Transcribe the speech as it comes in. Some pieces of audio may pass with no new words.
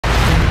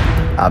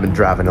I've been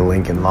driving a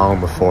Lincoln long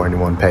before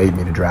anyone paid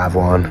me to drive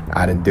one.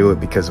 I didn't do it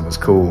because it was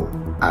cool.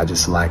 I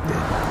just liked it.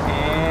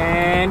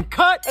 And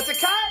cut! That's a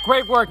cut!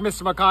 Great work,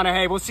 Mr.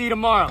 McConaughey. We'll see you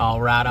tomorrow.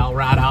 All right.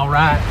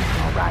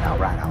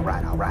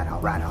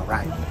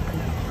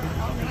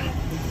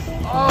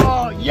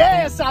 Oh,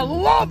 yes! I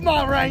love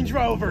my Range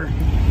Rover!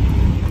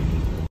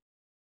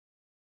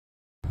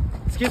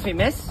 Excuse me,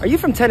 miss? Are you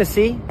from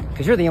Tennessee?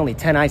 Because you're the only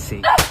 10 I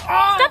see.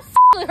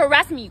 Stop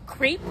harassing me, you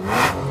creep.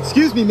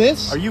 Excuse me,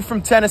 miss? Are you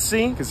from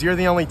Tennessee? Because you're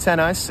the only 10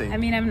 I see. I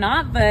mean, I'm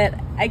not, but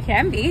I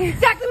can be.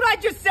 Exactly what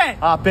I just said!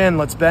 Hop in,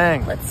 let's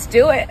bang. Let's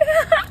do it.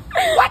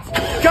 What?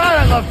 God,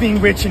 I love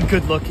being rich and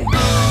good looking.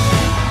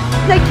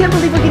 I can't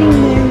believe we're getting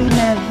married,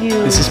 Matthew.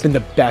 This has been the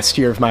best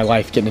year of my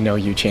life getting to know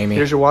you, Jamie.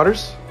 Here's your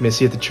waters. Miss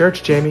you at the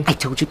church, Jamie. I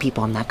told you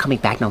people I'm not coming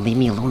back. Now leave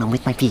me alone. I'm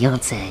with my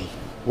fiance.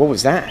 What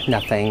was that?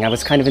 Nothing. I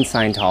was kind of in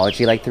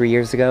Scientology like 3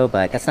 years ago,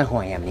 but that's not who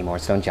I am anymore,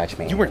 so don't judge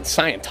me. You were in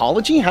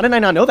Scientology? How did I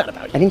not know that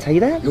about you? I didn't tell you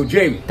that? Yo,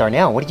 Jamie.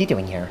 Darnell, what are you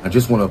doing here? I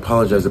just want to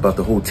apologize about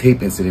the whole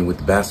tape incident with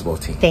the basketball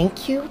team.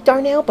 Thank you,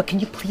 Darnell, but can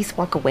you please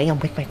walk away? I'm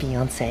with my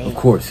fiance. Of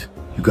course.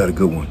 You got a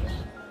good one.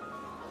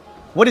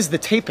 What is the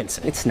tape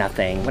incident? It's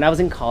nothing. When I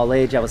was in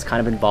college, I was kind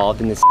of involved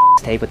in this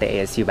tape with the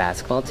ASU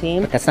basketball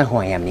team. But that's not who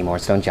I am anymore,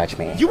 so don't judge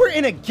me. You were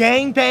in a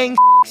gangbang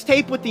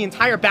tape with the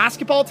entire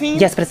basketball team?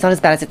 Yes, but it's not as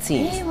bad as it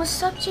seems. Hey,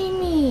 what's up,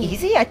 Jamie?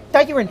 Easy? I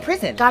thought you were in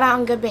prison. Got out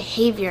on good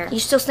behavior. You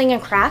still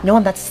slinging crack? No,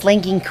 I'm not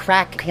slanging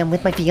crack. Okay, I'm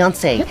with my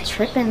fiance. You're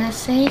tripping,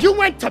 S.A. You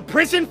went to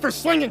prison for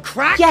slinging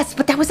crack? Yes,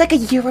 but that was like a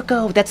year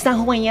ago. That's not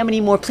who I am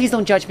anymore. Please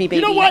don't judge me, baby.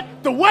 You know what?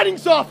 The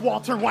wedding's off,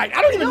 Walter White.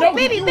 I don't even know who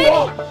you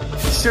are.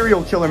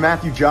 Serial killer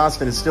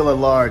Matt&Justus is still at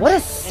large. What a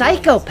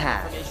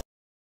psychopath.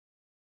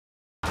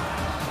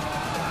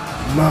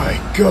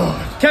 My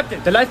God.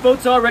 Captain, the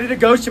lifeboats are ready to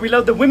go. Should we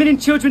load the women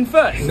and children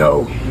first?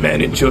 No,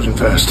 men and children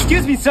first.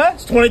 Excuse me, sir?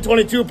 It's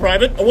 2022,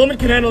 Private. A woman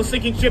can handle a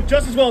sinking ship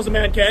just as well as a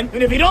man can.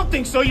 And if you don't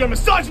think so, you're a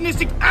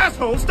misogynistic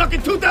asshole stuck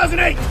in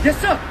 2008. Yes,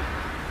 sir.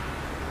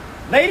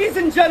 Ladies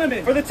and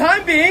gentlemen, for the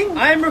time being,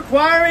 I am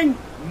requiring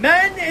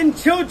men and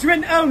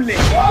children only.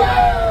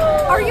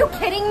 Are you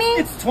kidding me?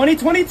 It's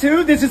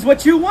 2022. This is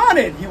what you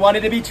wanted. You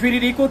wanted to be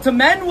treated equal to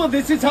men? Well,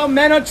 this is how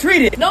men are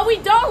treated. No, we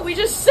don't. We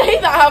just say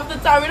that half the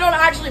time. We don't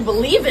actually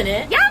believe in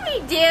it. Yeah,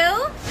 we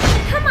do.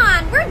 Come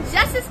on, we're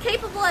just as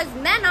capable as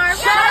men are.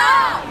 Shut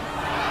up!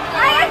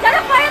 I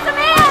identify as a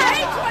man!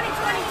 Hey,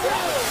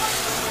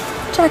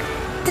 2022! Jack,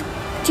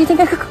 do you think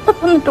I could come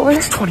up on the door?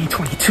 It's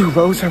 2022,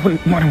 Rose. I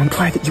wouldn't want to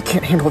imply that you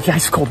can't handle the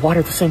ice-cold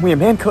water the same way a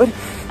man could.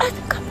 I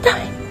think I'm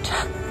dying,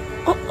 Jack.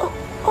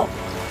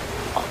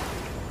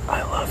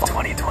 I love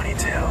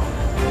 2022.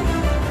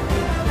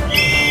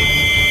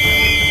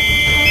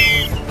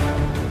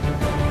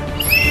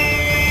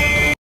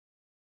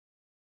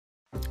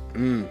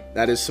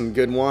 That is some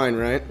good wine,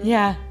 right?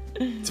 Yeah.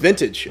 It's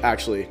vintage,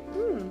 actually.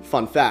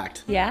 Fun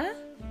fact. Yeah?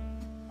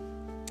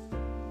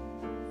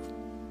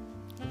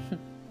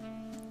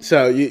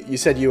 So, you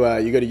said you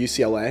go to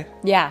UCLA?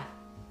 Yeah.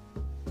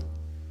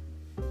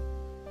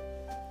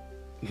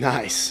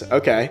 Nice.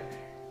 Okay.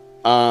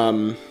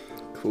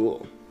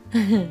 Cool.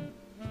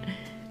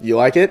 You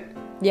like it?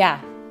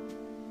 Yeah.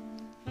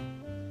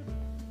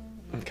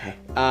 Okay.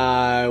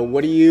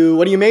 What are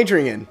you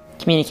majoring in?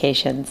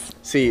 Communications.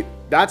 See,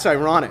 that's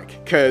ironic,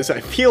 because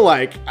I feel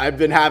like I've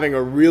been having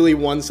a really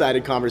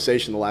one-sided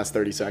conversation the last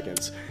 30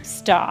 seconds.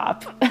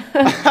 Stop.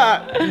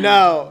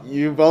 No,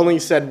 you've only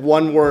said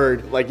one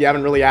word, like you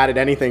haven't really added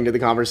anything to the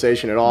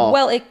conversation at all.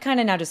 Well, it kind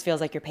of now just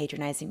feels like you're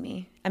patronizing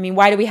me. I mean,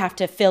 why do we have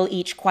to fill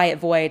each quiet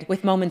void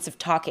with moments of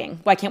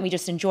talking? Why can't we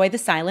just enjoy the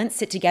silence,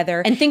 sit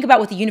together, and think about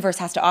what the universe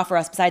has to offer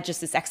us besides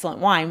just this excellent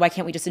wine? Why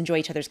can't we just enjoy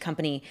each other's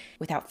company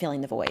without filling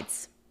the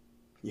voids?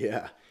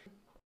 Yeah.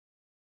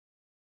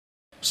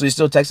 So you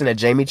still texting that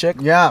Jamie chick?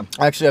 Yeah,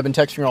 actually I've been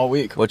texting her all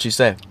week. What'd she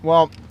say?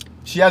 Well,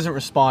 she hasn't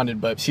responded,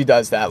 but she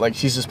does that. Like,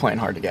 she's just playing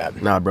hard to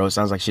get. Nah, bro, it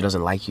sounds like she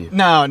doesn't like you.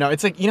 No,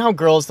 it's like, you know how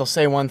girls, they'll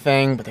say one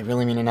thing, but they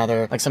really mean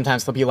another? Like,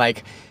 sometimes they'll be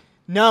like,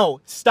 no,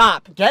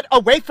 stop, get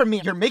away from me,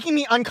 you're making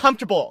me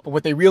uncomfortable. But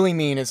what they really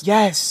mean is,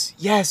 yes,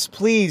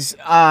 please,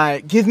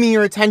 give me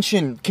your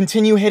attention,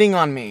 continue hitting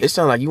on me. It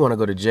sounds like you want to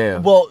go to jail.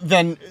 Well,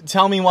 then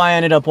tell me why I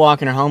ended up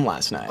walking her home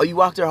last night. Oh, you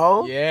walked her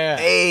home? Yeah.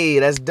 Hey,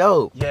 that's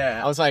dope.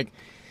 Yeah, I was like,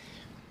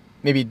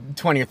 maybe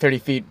 20 or 30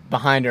 feet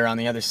behind her on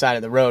the other side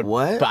of the road.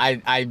 What? But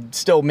I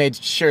still made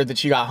sure that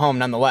she got home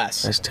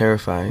nonetheless. That's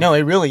terrifying. No,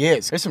 it really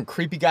is. There's some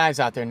creepy guys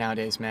out there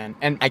nowadays, man.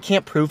 And I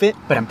can't prove it,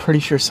 but I'm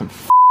pretty sure some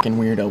f***ing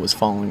weirdo was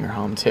following her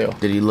home, too.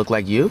 Did he look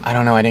like you? I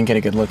don't know. I didn't get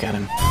a good look at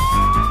him.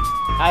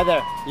 Hi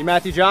there. You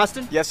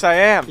Matt&Justus? Yes, I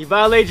am. You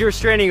violated your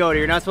restraining order.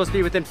 You're not supposed to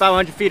be within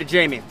 500 feet of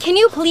Jamie. Can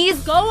you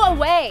please go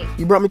away?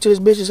 You brought me to this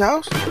bitch's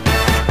house?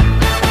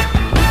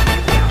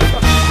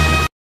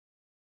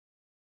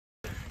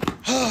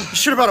 You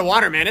should have brought a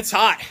water, man. It's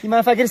hot. You mind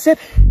if I get a sip?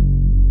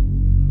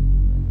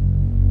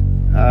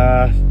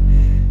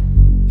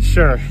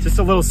 Sure. Just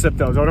a little sip,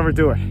 though. Don't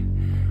overdo it.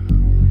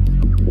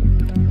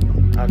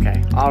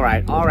 Okay. All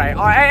right.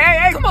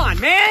 Hey, come on,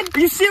 man. Are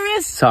you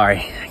serious?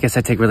 Sorry. I guess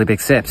I take really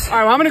big sips. All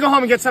right, well, I'm gonna go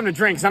home and get something to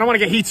drink, because I don't want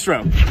to get heat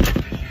stroke.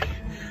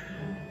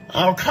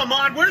 Oh, come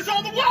on, where's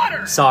all the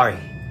water? Sorry.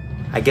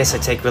 I guess I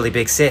take really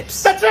big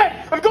sips. That's it!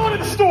 I'm going to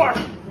the store!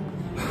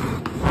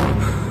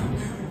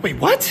 Wait,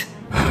 what?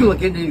 I feel like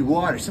getting any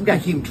water. Some guy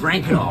came and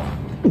drank it all.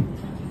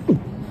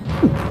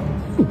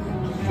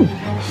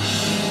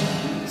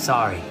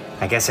 Sorry.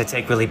 I guess I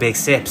take really big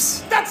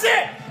sips. That's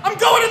it! I'm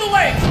going to the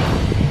lake!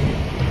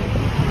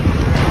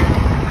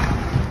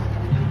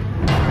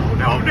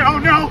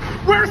 No!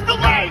 Where's the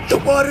lake? The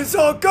water's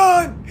all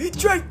gone! He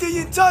drank the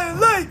entire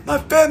lake! My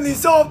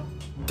family's all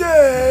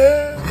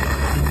dead!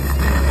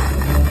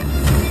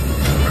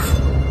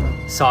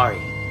 Sorry.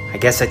 I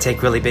guess I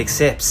take really big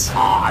sips.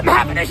 Oh, I'm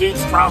having a heat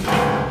stroke!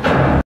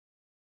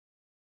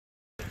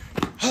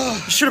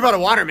 You should have brought a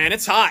water, man.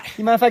 It's hot.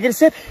 You mind if I get a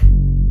sip?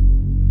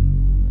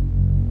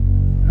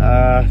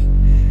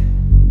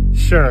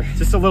 Sure.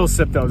 Just a little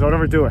sip, though. Don't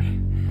overdo it.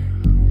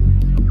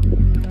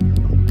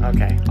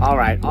 Okay. All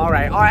right.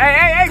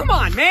 Hey, come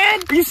on,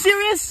 man. Are you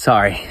serious?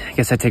 Sorry. I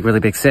guess I take really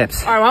big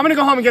sips. All right, well, I'm gonna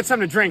go home and get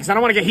something to drink, because I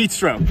don't want to get heat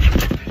stroke.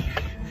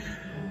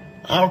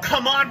 Oh,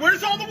 come on.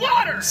 Where's all the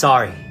water?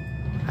 Sorry.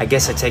 I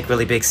guess I take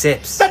really big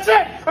sips. That's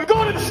it! I'm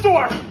going to the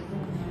store!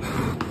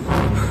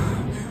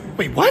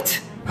 Wait,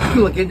 what? I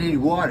feel like getting any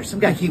water. Some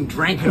guy came and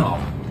drank it all.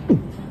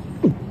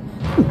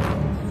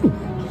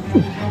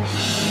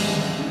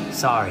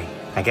 Sorry.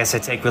 I guess I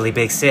take really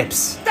big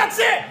sips. That's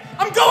it!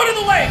 I'm going to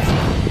the lake!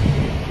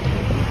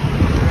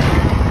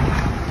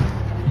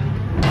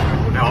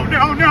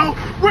 No!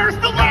 Where's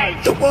the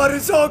lake? The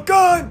water's all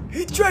gone!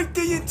 He drank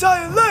the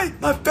entire lake!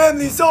 My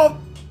family's all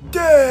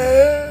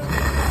dead!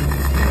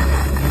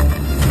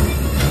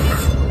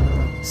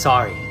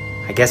 Sorry.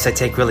 I guess I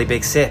take really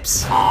big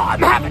sips. Oh,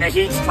 I'm having a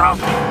heat stroke!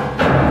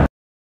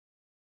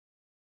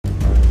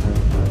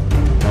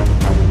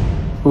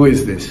 Who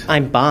is this?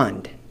 I'm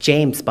Bond.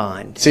 James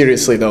Bond.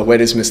 Seriously though, where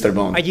is Mr.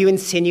 Bond? Are you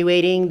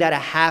insinuating that a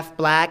half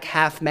black,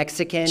 half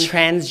Mexican,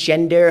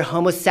 transgender,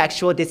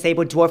 homosexual,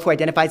 disabled dwarf who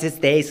identifies as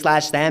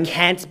they/them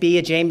can't be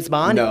a James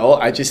Bond? No,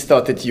 I just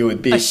thought that you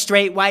would be... A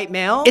straight white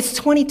male? It's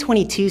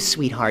 2022,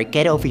 sweetheart.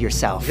 Get over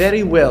yourself.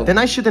 Very well. Then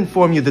I should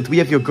inform you that we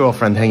have your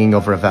girlfriend hanging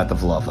over a vat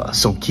of lava,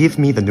 so give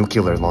me the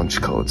nuclear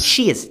launch codes.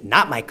 She is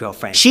not my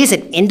girlfriend. She is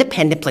an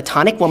independent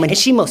platonic woman, and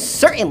she most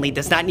certainly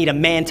does not need a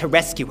man to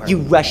rescue her. You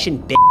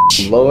Russian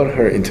bitch. Lower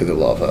her into the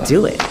lava.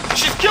 Do it.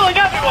 She's killing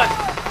everyone!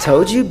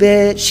 Told you,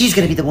 bitch. She's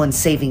gonna be the one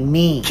saving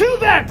me. Kill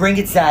them! Bring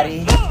it,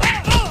 Zaddy.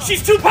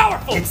 She's too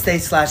powerful! It's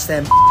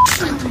they/them.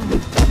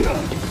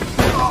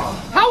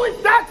 How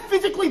is that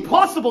physically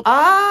possible?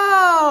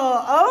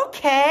 Oh,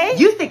 okay.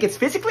 You think it's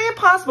physically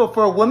impossible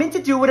for a woman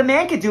to do what a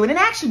man could do in an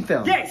action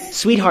film? Yes!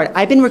 Sweetheart,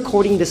 I've been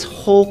recording this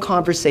whole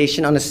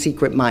conversation on a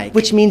secret mic,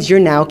 which means you're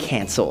now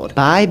canceled.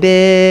 Bye,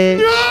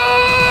 bitch.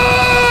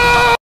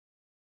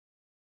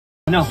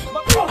 No.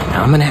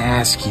 Now I'm gonna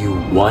ask you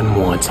one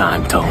more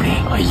time, Tony.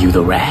 Are you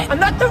the rat? I'm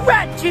not the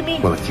rat, Jimmy!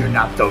 Well, if you're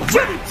not the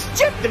rat,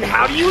 then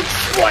how do you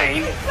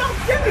explain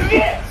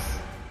this?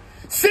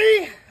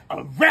 See?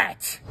 A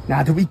rat.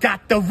 Now that we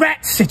got the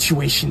rat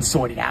situation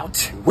sorted out,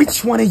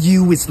 which one of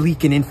you is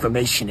leaking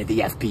information to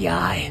the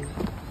FBI?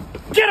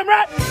 Get him,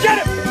 rat!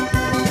 Get him!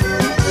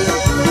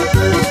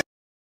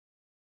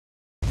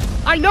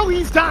 I know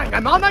he's dying.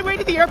 I'm on my way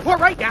to the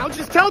airport right now.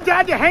 Just tell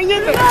Dad to hang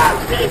in there.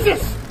 No,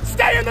 Jesus!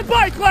 Stay in the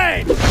bike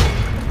lane!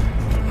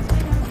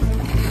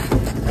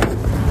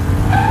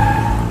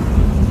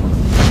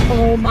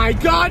 Oh my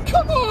God,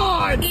 come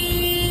on!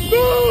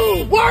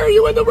 Move! Why are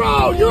you in the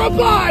road? You're a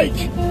bike!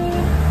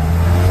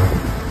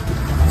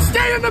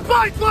 Stay in the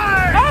bike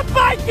lane! A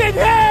bike in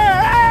here!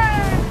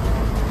 Hey!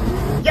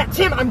 Yeah,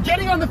 Tim, I'm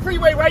getting on the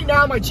freeway right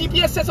now. My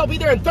GPS says I'll be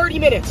there in 30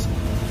 minutes.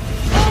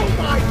 Oh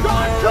my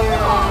God, come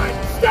on!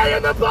 Stay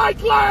in the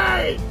bike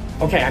lane!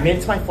 Okay, I made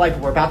it to my flight,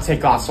 but we're about to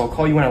take off, so I'll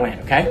call you when I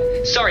land,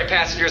 okay? Sorry,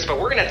 passengers, but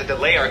we're gonna have to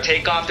delay our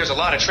takeoff. There's a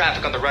lot of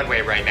traffic on the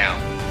runway right now.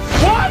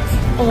 What?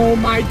 Oh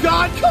my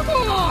God, come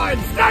on!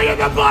 Stay in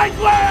the bike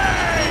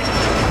lane!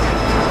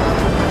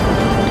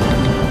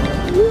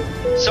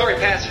 Sorry,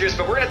 passengers,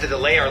 but we're gonna have to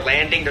delay our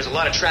landing. There's a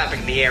lot of traffic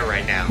in the air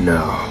right now.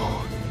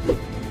 No.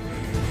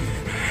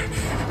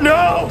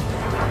 No!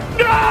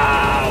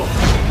 No!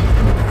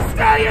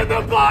 Stay in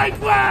the bike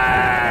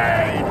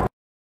lane!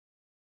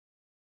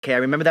 Okay, I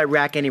remember that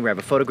rack anywhere,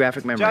 but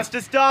photographic memory.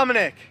 Justice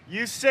Dominic,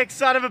 you sick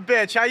son of a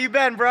bitch. How you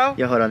been, bro?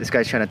 Yo, hold on. This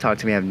guy's trying to talk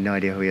to me. I have no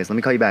idea who he is. Let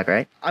me call you back, all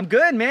right? I'm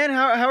good, man.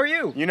 How are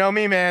you? You know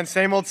me, man.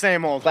 Same old,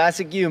 same old.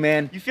 Classic you,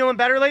 man. You feeling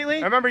better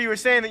lately? I remember you were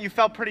saying that you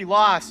felt pretty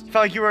lost. You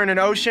felt like you were in an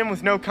ocean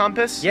with no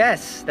compass.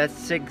 Yes,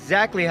 that's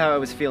exactly how I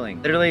was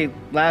feeling. Literally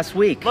last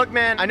week. Look,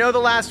 man, I know the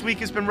last week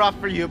has been rough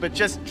for you, but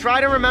just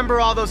try to remember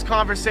all those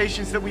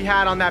conversations that we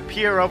had on that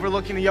pier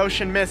overlooking the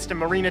ocean mist in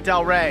Marina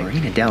Del Rey.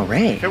 Marina Del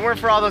Rey? If it weren't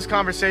for all those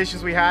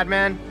conversations we had,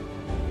 man,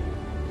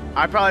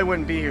 I probably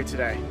wouldn't be here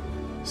today.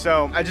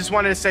 So I just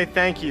wanted to say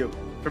thank you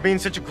for being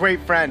such a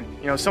great friend.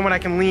 You know, someone I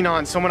can lean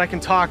on, someone I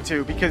can talk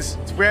to, because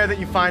it's rare that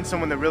you find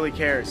someone that really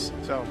cares.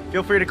 So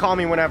feel free to call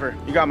me whenever.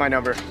 You got my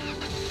number.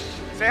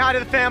 Say hi to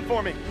the fam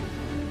for me.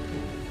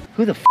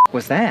 Who the f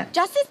was that?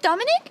 Justice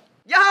Dominic?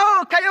 Yo,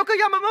 Kayoko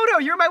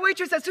Yamamoto, you were my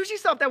waitress at Sushi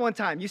Stop that one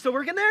time. You still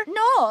working there?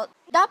 No,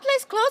 that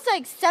place closed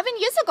like 7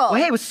 years ago. Well,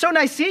 hey, it was so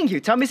nice seeing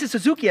you. Tell Mrs.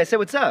 Suzuki I said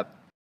what's up.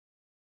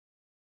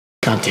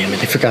 God damn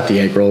it, I forgot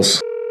the egg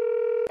rolls.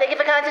 Thank you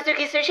for calling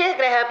Suzuki Sushi.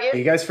 Can I help you?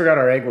 You guys forgot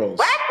our egg rolls.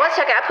 What? 1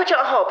 second, I'll put you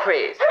on hold,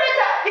 please.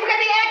 Teresa, you forgot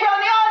the egg roll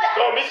in the order.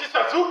 No, Mrs.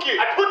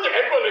 Suzuki, I put the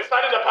egg roll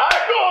inside of the bag.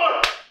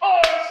 Oh,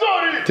 I'm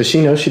sorry. Does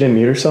she know she didn't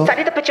mute herself? So I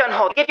need to put you on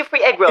hold. Give you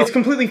free egg rolls. It's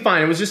completely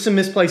fine. It was just some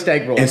misplaced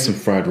egg rolls. And some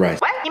fried rice.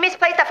 What? You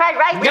misplaced the fried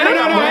rice? No, it's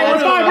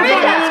fine. You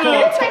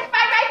misplaced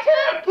fried rice too?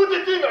 I put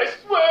it in, I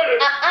swear it.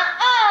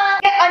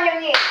 Get on your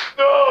knees.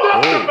 No,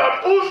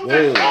 that's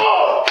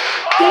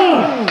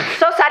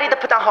So sorry to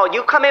put on hold.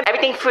 You come in,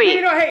 everything free.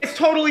 You know, hey, it's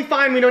totally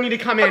fine. We don't need to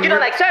come in. You don't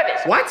like service?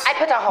 What? I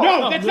put on hold.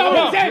 No, that's not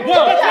what he said. They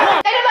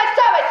don't like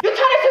service. You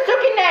turn a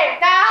Suzuki name.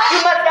 Now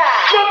you must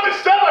die. Not the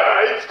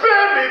samurai.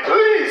 Spare me,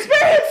 please.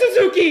 Spare him,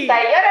 Suzuki!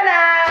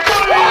 Sayonara.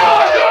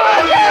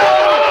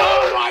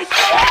 Oh, my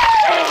God.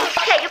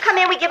 Okay, you come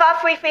in, we give all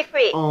free.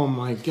 Oh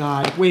my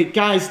god. Wait,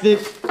 guys, the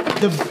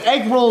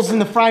egg rolls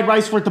and the fried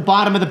rice were at the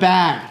bottom of the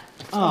bag.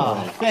 Oh,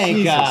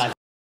 thank God.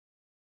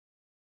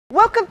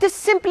 Welcome to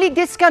Simply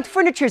Discount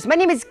Furnitures. My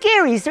name is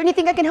Gary. Is there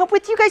anything I can help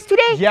with you guys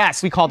today?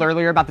 Yes, we called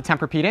earlier about the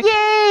Tempur-Pedic.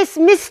 Yes,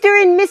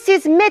 Mr. and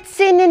Mrs.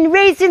 Metzen and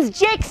Raisins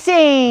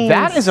Jackson.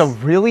 That is a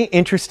really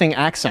interesting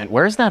accent.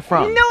 Where is that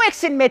from? No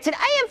accent, Metzen.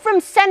 I am from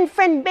San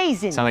Fran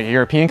Basin. Sound like a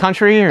European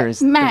country, or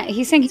is... Matt,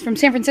 he's saying he's from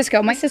San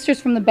Francisco. My sister's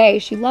from the Bay.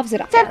 She loves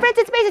it up San there.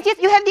 Francisco Basin, yes,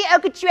 you have the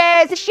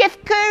Alcatraz, the Chef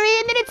Curry,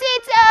 and then it's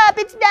up,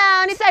 it's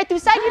down, it's side to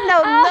side, you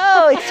know,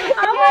 no, it's...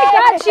 Oh my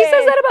God, she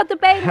says that about the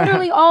Bay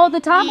literally all the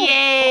time.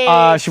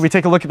 Yes. Should we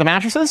take a look at the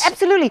mattresses?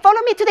 Absolutely. Follow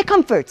me to the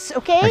comforts,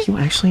 okay? Are you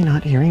actually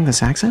not hearing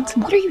this accent?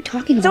 What are you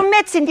talking about? So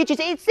Metzen, did you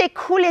say it's a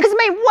cool? Because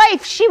my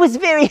wife, she was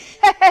very...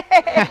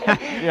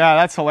 Yeah,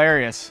 that's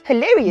hilarious.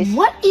 Hilarious?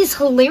 What is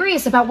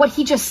hilarious about what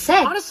he just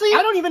said? Honestly,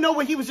 I don't even know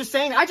what he was just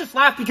saying. I just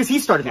laughed because he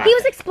started laughing. He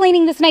was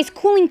explaining this nice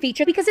cooling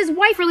feature because his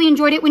wife really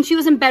enjoyed it when she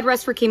was in bed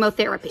rest for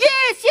chemotherapy.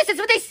 Yes, that's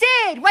what they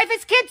said. Wife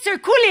is cancer,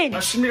 cooling.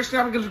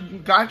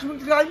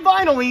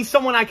 Finally,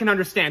 someone I can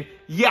understand.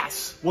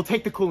 Yes, we'll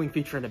take the cooling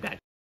feature in the bed.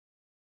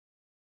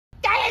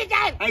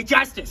 Hey,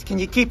 Justus, can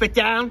you keep it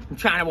down? I'm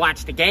trying to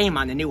watch the game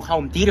on the new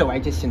home theater I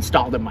just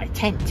installed in my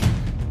tent.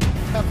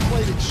 Have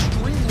played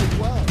extremely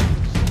well.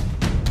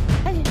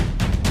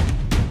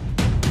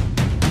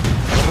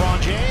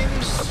 LeBron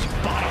James.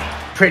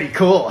 Pretty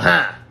cool,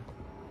 huh?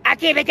 I'll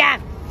keep it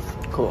down.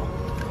 Cool.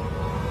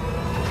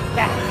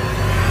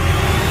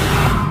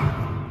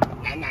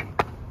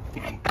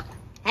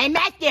 Hey,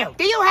 Matthew,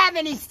 do you have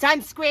any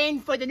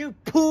sunscreen for the new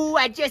pool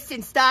I just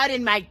installed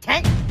in my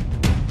tent?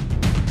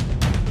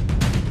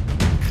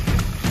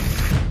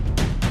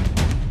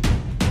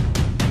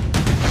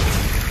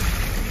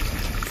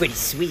 Pretty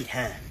sweet,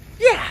 huh?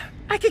 Yeah,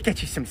 I could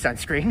get you some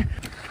sunscreen.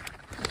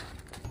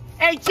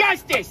 Hey,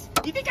 Justus,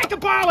 you think I could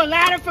borrow a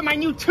ladder for my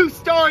new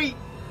 2-story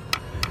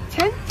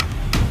tent?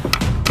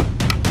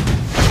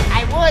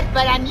 I would,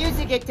 but I'm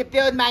using it to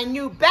build my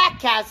new back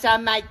house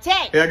on my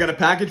tent. Hey, I got a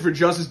package for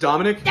Justice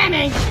Dominic. Dang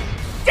it!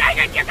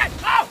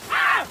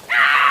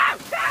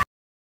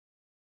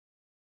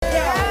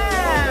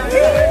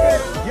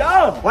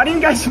 Yo, why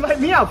didn't you guys invite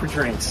me out for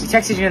drinks? We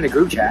texted you in the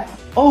group chat.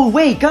 Oh,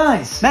 wait,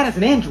 guys. Matt has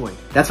an Android.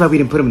 That's why we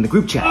didn't put him in the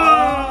group chat.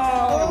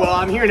 Oh, well,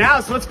 I'm here now,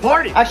 so let's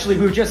party. Actually,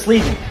 we were just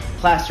leaving.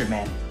 Plastered,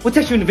 man. We'll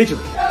text you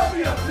individually. Yo,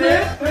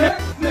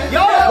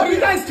 what are you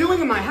guys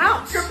doing in my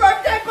house? Your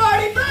birthday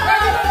party, bro!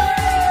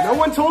 No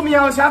one told me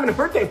I was having a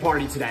birthday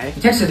party today.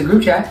 We texted the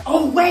group chat.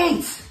 Oh,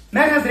 wait!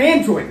 Matt has an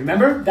Android,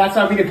 remember? That's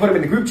why we didn't put him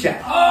in the group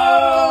chat.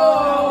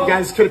 Oh! You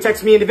guys could have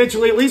texted me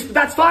individually at least, but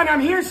that's fine. I'm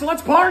here, so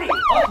let's party.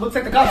 Oh, looks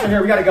like the cops are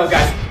here. We gotta go,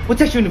 guys. We'll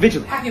text you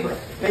individually. Happy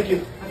birthday. Thank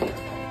you.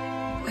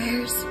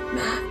 Where's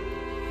Matt?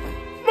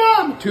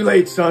 Mom! Too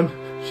late, son.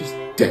 She's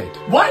dead.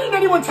 Why didn't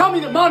anyone tell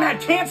me that Mom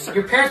had cancer?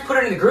 Your parents put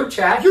it in the group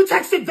chat. You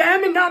texted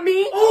them and not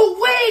me? Oh,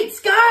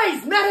 wait,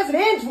 guys! Matt has an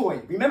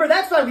Android. Remember,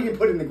 that's why we didn't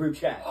put it in the group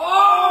chat.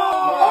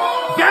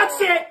 Oh! That's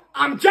it!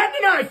 I'm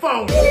getting an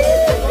iPhone!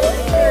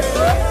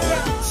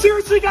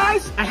 Seriously,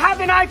 guys? I have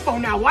an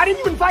iPhone now. Why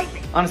didn't you invite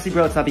me? Honestly,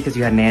 bro, it's not because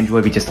you had an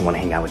Android. We just don't want to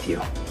hang out with you.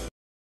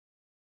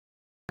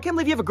 I can't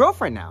believe you have a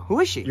girlfriend now. Who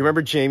is she? You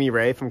remember Jamie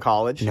Ray from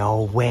college?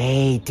 No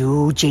way,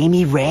 dude.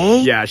 Jamie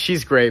Ray? Yeah,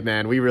 she's great,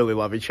 man. We really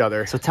love each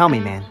other. So tell me,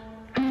 man.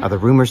 Are the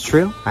rumors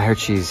true? I heard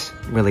she's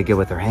really good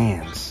with her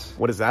hands.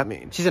 What does that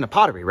mean? She's into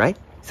pottery, right?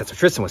 That's what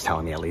Tristan was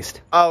telling me, at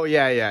least. Oh,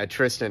 yeah,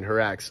 Tristan, her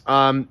ex.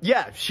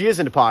 Yeah, she is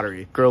into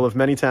pottery. Girl of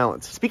many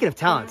talents. Speaking of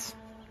talents,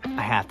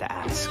 I have to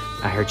ask.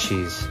 I heard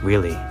she's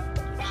really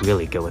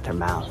good with her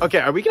mouth. Okay,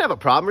 are we gonna have a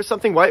problem or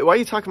something? Why are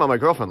you talking about my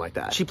girlfriend like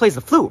that? She plays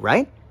the flute,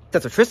 right?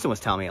 That's what Tristan was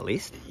telling me, at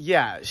least.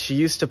 Yeah, she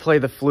used to play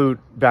the flute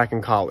back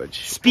in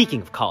college.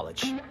 Speaking of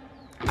college,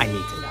 I need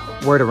to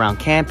know. Word around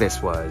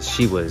campus was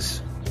she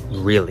was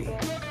really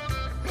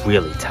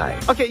really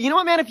tight. Okay, you know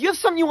what, man? If you have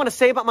something you want to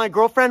say about my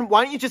girlfriend,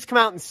 why don't you just come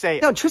out and say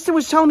it? No, Tristan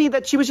was telling me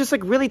that she was just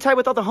like really tight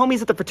with all the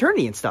homies at the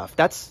fraternity and stuff.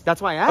 That's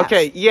why I asked.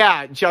 Okay,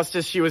 yeah,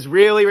 Justice, she was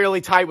really,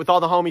 really tight with all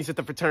the homies at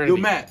the fraternity. Yo,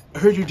 Matt, I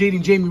heard you're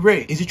dating Jamie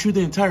Ray. Is it true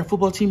the entire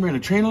football team ran a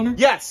train on her?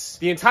 Yes,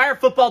 the entire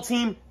football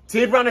team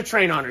did run a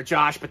train on her,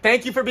 Josh, but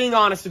thank you for being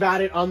honest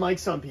about it, unlike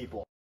some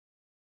people.